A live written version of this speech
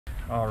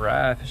All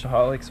right,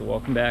 Fishaholic, so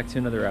welcome back to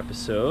another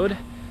episode.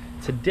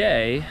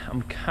 Today,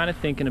 I'm kind of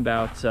thinking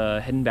about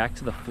heading back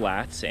to the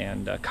flats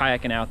and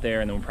kayaking out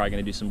there, and then we're probably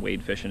gonna do some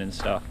wade fishing and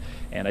stuff.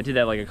 And I did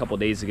that like a couple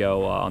days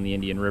ago on the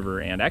Indian River,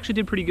 and I actually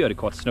did pretty good. I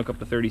caught snook up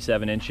to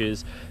 37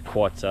 inches,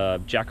 caught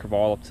jack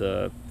crevalle up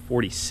to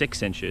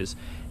 46 inches,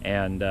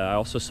 and I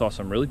also saw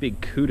some really big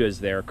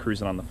kudas there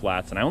cruising on the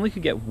flats, and I only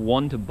could get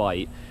one to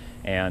bite,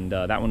 and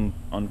that one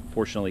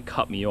unfortunately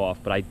cut me off.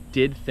 But I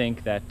did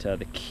think that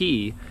the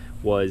key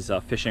was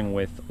fishing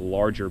with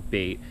larger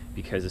bait,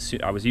 because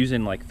I was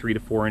using like 3 to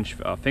 4 inch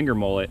finger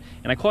mullet,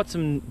 and I caught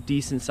some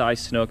decent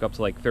sized snook up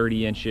to like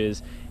 30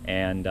 inches,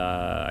 and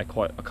I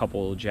caught a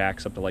couple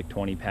jacks up to like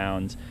 20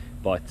 pounds.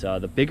 But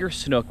the bigger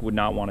snook would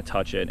not want to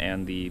touch it,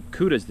 and the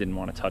kudas didn't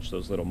want to touch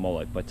those little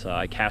mullet. But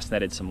I cast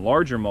netted some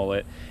larger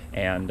mullet,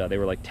 and they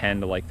were like 10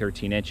 to like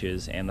 13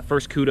 inches. And the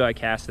first kuda I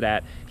casted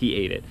at, he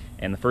ate it.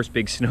 And the first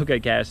big snook I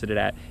casted it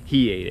at,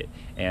 he ate it.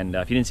 And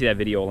if you didn't see that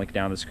video, I'll link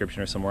down in the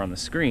description or somewhere on the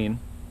screen.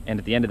 And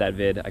at the end of that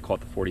vid, I caught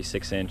the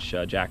 46 inch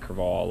jack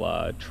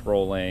crevalle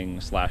trolling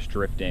 /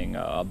 drifting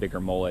a bigger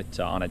mullet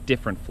on a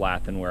different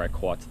flat than where I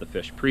caught the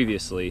fish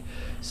previously.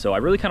 So I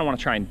really kind of want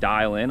to try and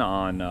dial in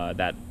on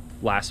that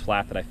last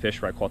flat that I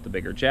fished where I caught the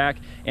bigger jack,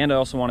 and I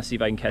also want to see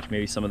if I can catch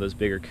maybe some of those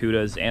bigger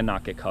kudas and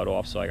not get cut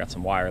off. So I got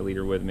some wire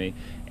leader with me,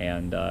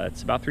 and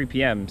it's about 3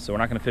 p.m. so we're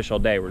not going to fish all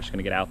day. We're just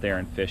going to get out there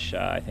and fish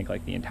I think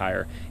like the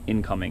entire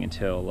incoming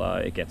until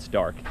it gets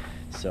dark.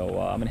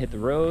 So I'm gonna hit the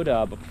road,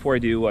 but before I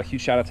do, a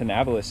huge shout out to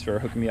Navalis for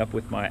hooking me up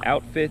with my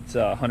outfit,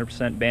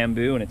 100%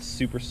 bamboo, and it's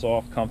super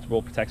soft,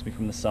 comfortable, protects me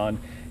from the sun,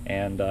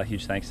 and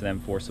huge thanks to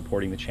them for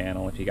supporting the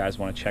channel. If you guys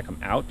want to check them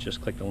out,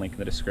 just click the link in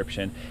the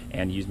description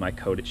and use my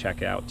code at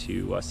checkout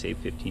to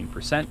save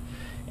 15%.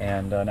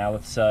 And now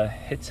let's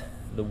hit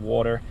the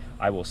water.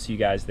 I will see you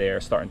guys there,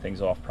 starting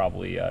things off,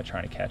 probably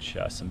trying to catch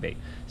some bait.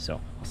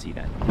 So I'll see you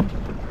then.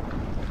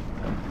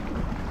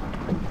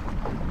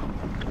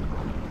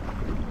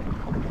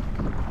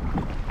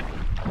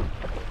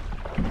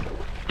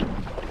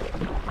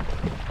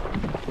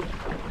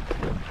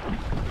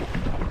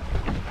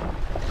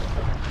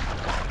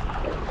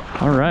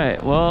 All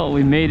right, well,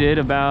 we made it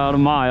about a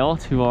mile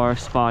to our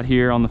spot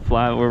here on the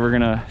flat where we're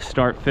gonna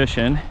start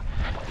fishing.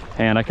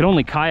 And I could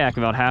only kayak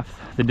about half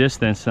the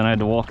distance, and I had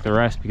to walk the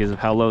rest because of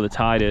how low the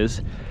tide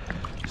is.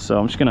 So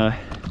I'm just gonna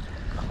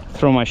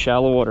throw my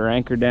shallow water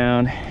anchor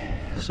down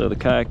so the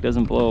kayak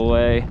doesn't blow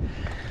away.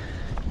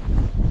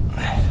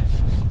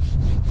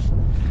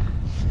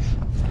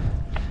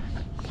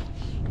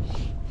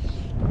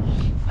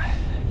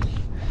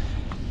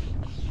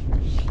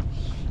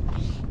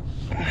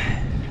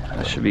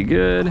 Should be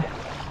good.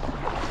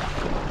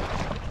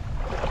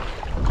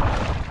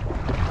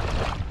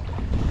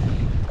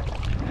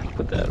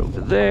 Put that over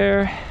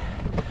there.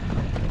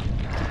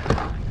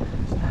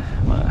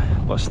 I'm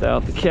gonna bust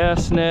out the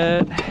cast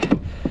net.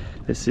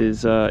 This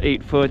is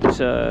 8 foot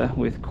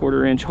with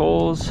 1/4 inch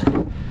holes.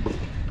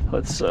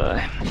 Let's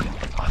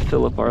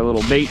fill up our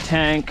little bait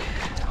tank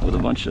with a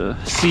bunch of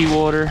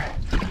seawater.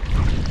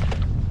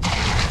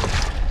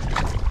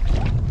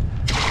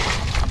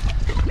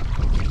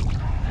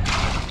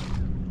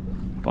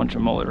 Bunch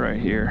of mullet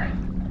right here.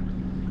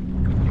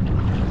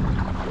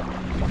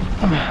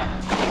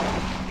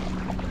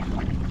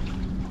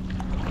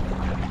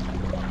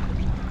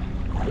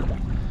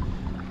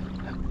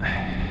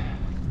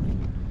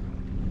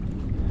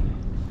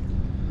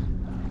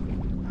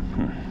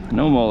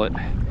 No mullet.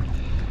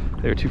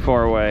 They're too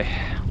far away.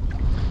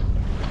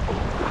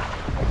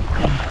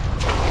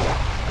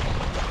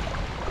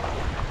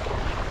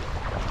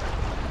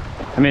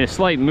 I made a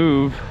slight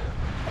move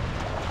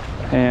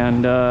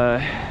and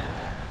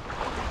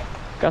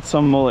got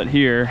some mullet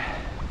here,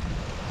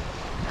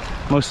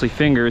 mostly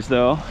fingers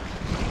though.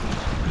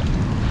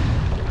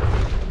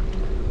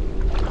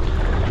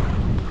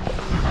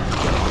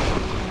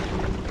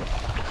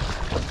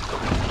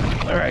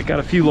 All right, got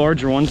a few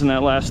larger ones in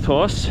that last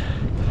toss.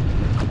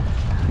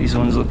 These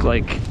ones look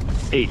like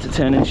 8 to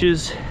 10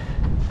 inches.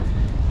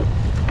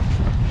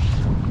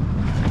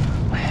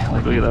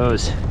 Like, look at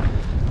those.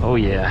 Oh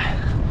yeah,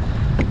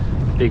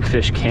 big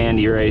fish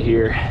candy right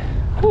here.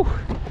 Whew.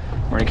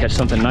 We're gonna catch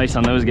something nice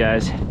on those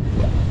guys.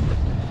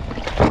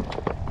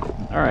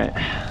 All right,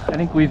 I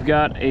think we've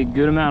got a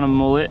good amount of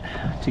mullet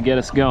to get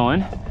us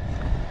going.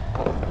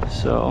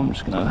 So I'm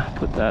just gonna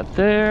put that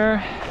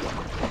there.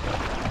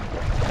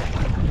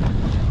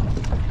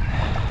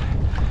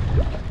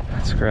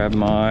 Let's grab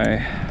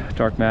my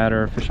Dark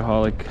Matter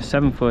Fishaholic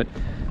 7 foot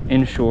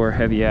inshore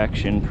heavy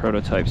action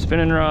prototype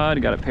spinning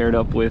rod. Got it paired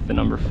up with the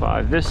number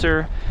 5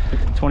 Visser,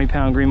 20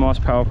 pound green moss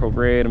Power Pro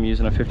braid. I'm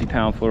using a 50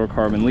 pound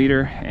fluorocarbon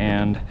leader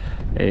and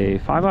a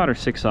 5/0 or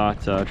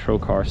 6/0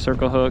 Trocar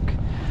circle hook.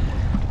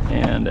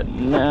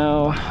 And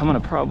now I'm gonna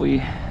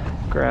probably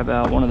grab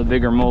out one of the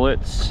bigger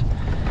mullets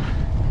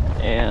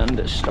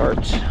and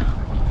start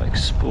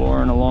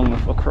exploring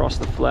across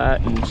the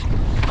flat and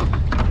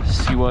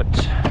see what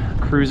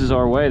cruises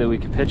our way that we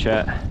could pitch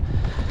at.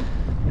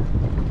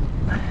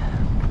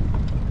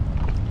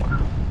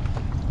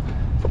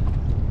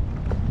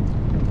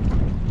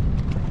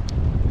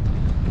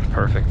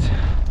 perfect.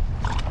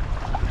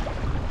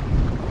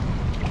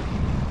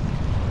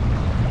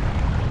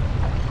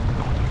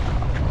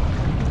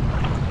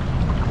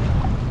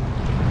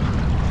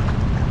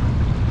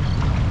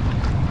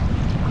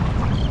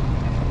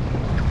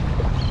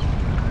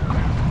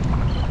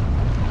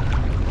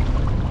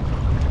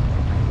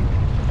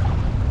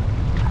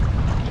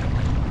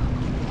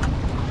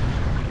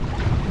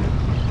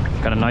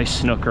 Got a nice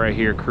snook right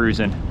here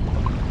cruising.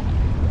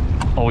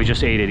 Oh, he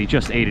just ate it. He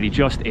just ate it. He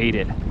just ate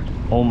it.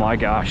 Oh my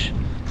gosh.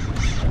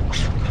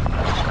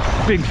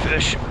 Big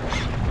fish.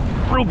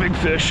 Real big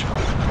fish.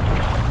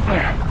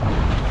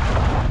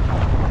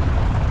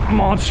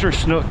 Monster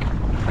snook.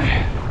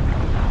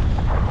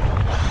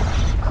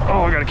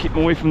 Oh, I gotta keep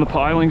him away from the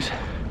pilings.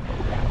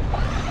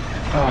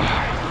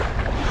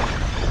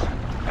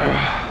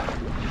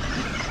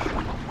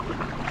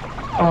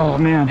 Oh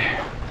man.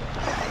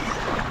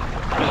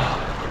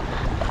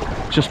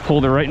 Just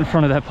pulled it right in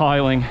front of that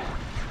piling.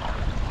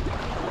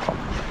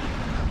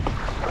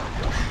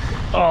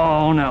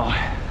 Oh no.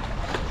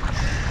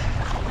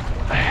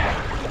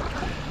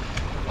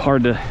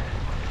 Hard to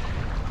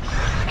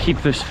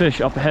keep this fish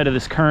up ahead of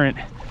this current.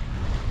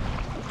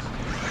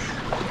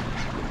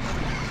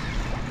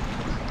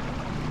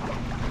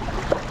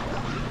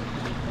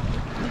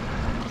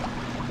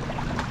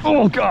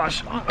 Oh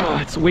gosh,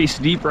 it's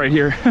waist deep right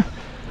here.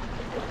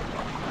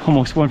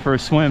 Almost went for a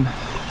swim.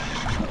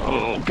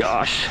 Oh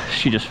gosh,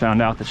 she just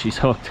found out that she's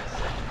hooked.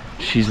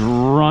 She's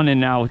running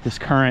now with this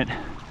current.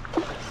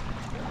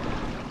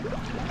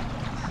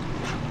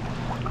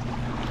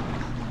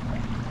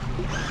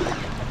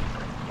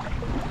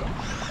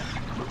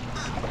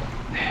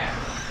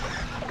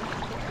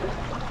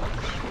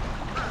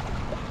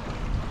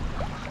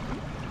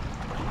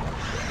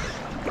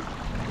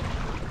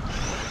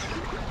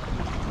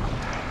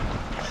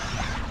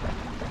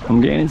 I'm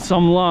gaining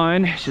some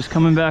line, it's just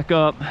coming back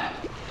up.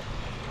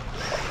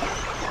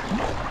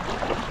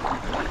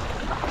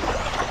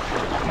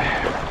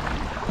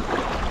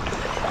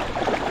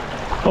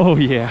 Oh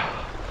yeah,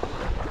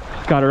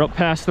 got her up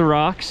past the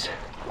rocks.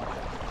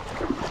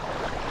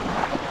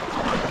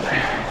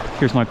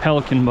 Here's my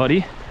pelican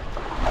buddy,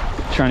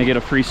 trying to get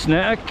a free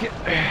snack.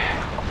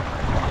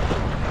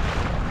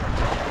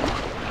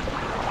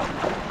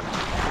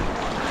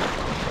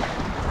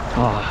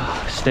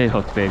 Oh, stay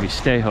hooked, baby,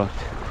 stay hooked.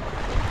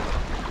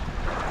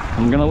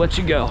 I'm gonna let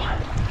you go.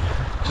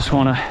 Just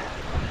wanna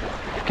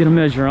get a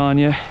measure on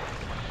you.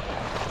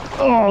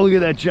 Oh, look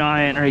at that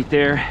giant right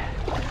there.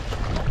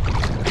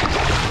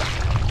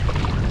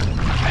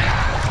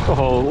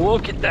 Oh,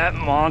 look at that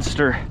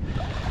monster.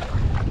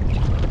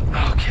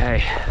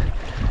 Okay,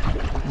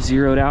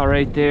 zeroed out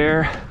right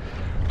there.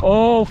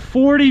 Oh,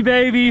 40,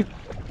 baby.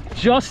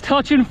 Just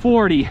touching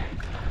 40.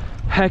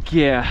 Heck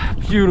yeah,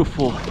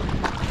 beautiful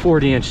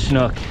 40-inch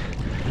snook.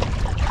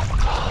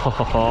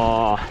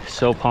 Oh,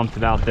 so pumped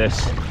about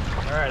this. All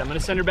right, I'm gonna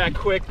send her back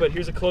quick, but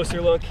here's a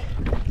closer look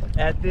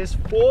at this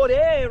 40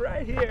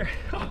 right here.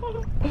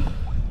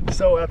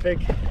 So epic.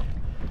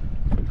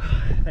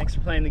 Thanks for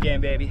playing the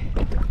game, baby.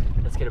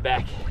 Let's get her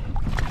back.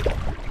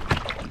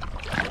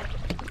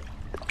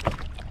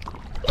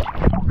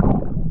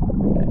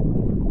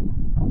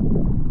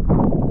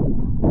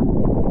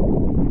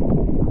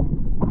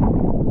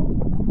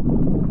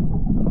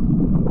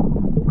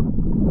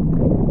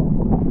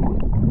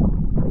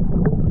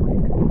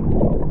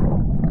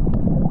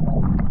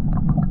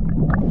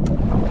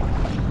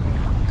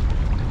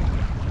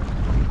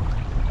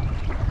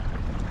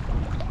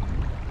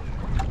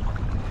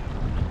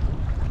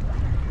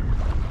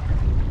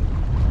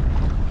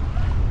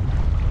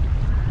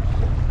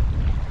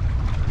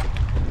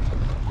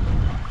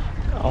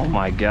 Oh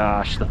my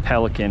gosh, the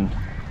pelican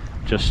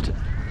just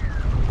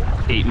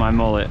ate my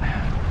mullet.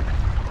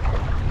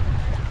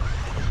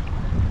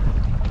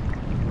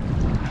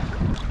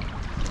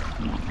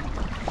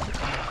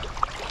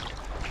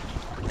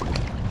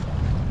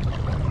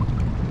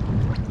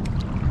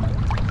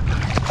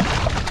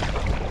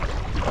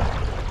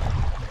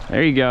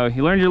 There you go,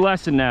 you learned your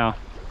lesson now.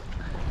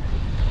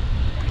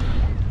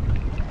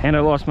 And I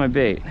lost my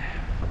bait.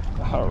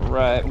 All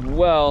right,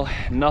 well,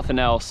 nothing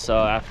else.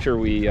 After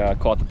we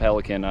caught the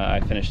pelican, I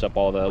finished up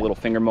all the little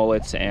finger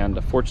mullets,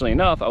 and fortunately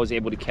enough, I was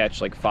able to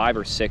catch like 5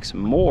 or 6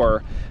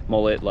 more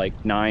mullet, like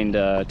 9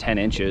 to 10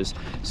 inches.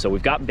 So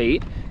we've got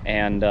bait,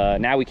 and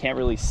now we can't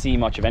really see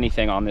much of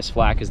anything on this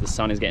flat because the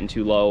sun is getting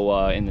too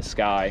low in the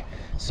sky.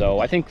 So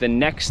I think the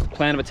next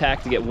plan of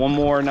attack to get one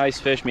more nice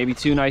fish, maybe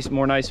 2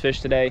 more nice fish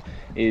today,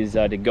 is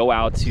to go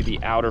out to the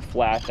outer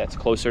flat that's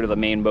closer to the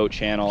main boat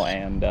channel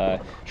and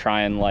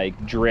try and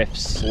like drift,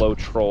 slow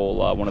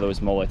troll one of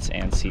those mullets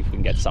and see if we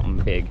can get something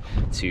big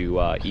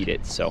to eat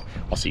it. So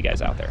I'll see you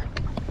guys out there.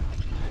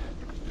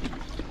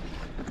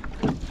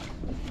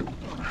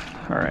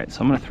 All right,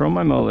 so I'm gonna throw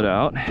my mullet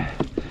out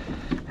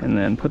and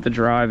then put the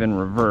drive in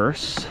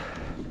reverse,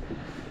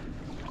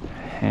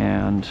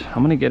 and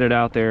I'm gonna get it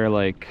out there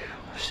like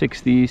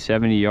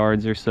 60-70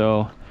 yards or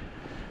so.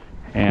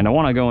 And I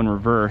want to go in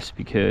reverse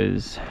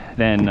because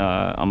then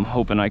I'm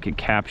hoping I could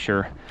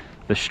capture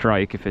the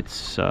strike if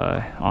it's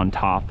on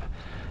top.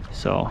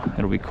 So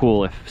it'll be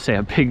cool if, say,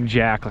 a big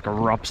jack like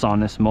erupts on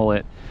this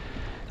mullet.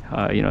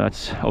 You know,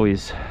 that's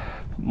always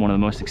one of the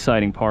most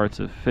exciting parts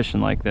of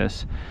fishing like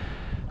this.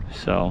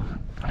 So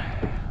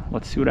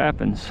let's see what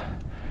happens.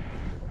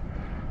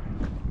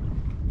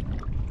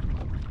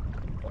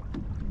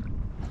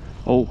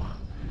 Oh,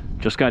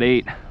 just got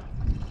 8.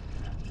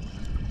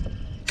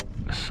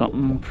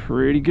 Something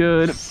pretty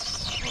good.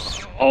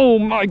 Oh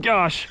my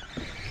gosh,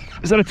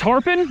 is that a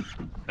tarpon?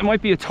 It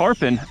might be a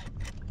tarpon,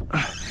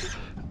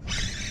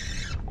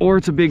 or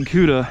it's a big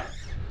cuda.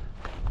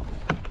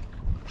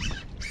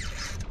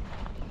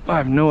 I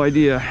have no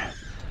idea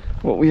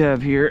what we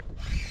have here.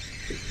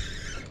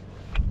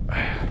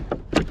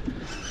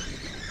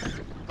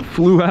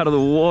 Flew out of the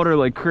water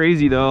like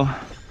crazy though.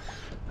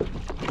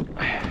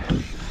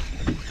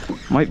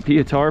 Might be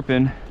a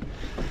tarpon.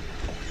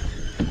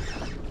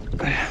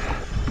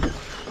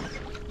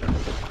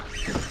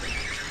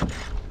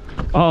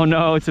 Oh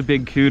no, it's a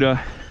big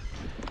cuda.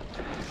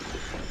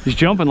 He's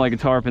jumping like a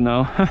tarpon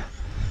though.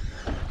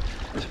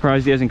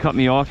 Surprised he hasn't cut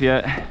me off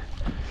yet.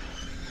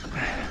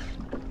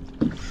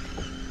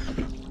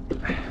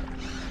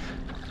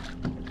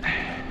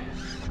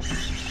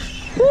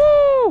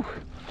 Woo!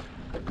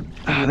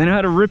 They know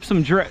how to rip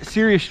some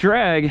serious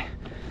drag.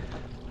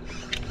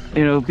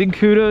 You know, big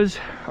cudas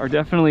are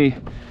definitely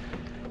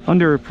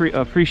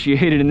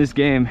underappreciated in this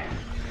game.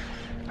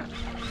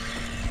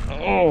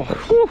 Oh,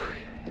 whew.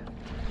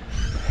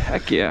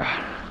 Heck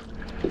yeah.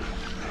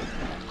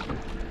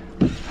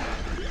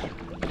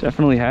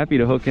 Definitely happy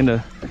to hook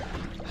into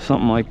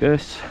something like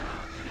this.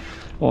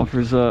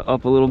 Offers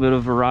up a little bit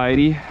of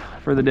variety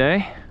for the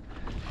day.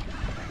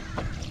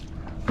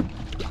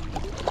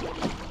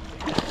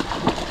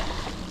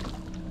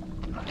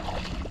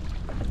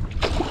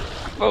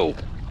 Oh.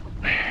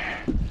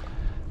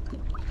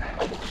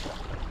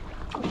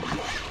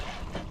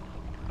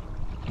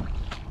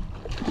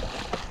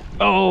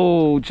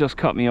 Oh, just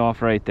cut me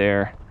off right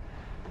there.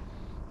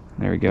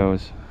 There he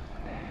goes.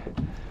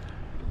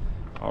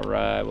 All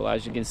right, well,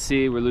 as you can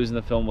see, we're losing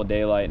the film with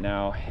daylight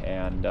now,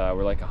 and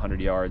we're like 100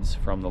 yards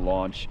from the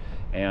launch,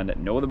 and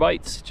no other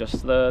bites,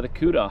 just the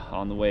cuda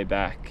on the way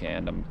back,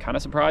 and I'm kind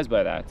of surprised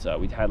by that.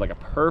 We had like a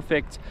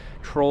perfect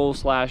troll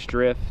slash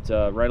drift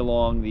right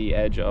along the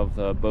edge of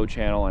the boat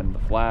channel and the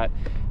flat,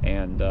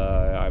 and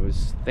I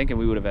was thinking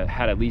we would have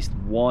had at least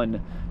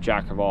one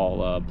jack of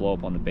all blow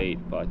up on the bait,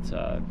 but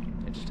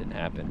it just didn't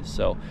happen.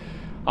 So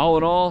all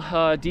in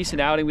all, decent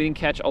outing. We didn't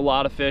catch a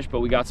lot of fish, but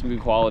we got some good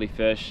quality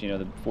fish. You know,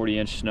 the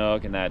 40-inch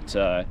snook and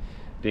that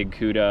big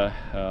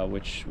cuda,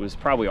 which was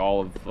probably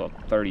all of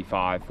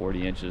 35,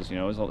 40 inches. You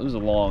know, it was a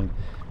long,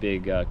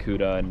 big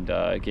cuda, and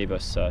it gave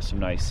us some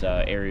nice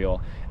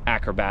aerial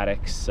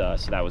acrobatics, so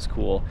that was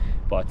cool.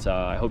 But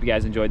I hope you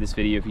guys enjoyed this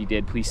video. If you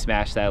did, please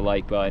smash that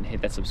like button,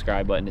 hit that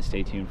subscribe button to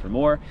stay tuned for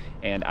more,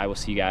 and I will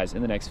see you guys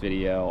in the next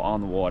video on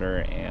the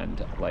water.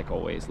 And like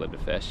always, live to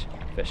fish,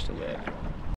 fish to live.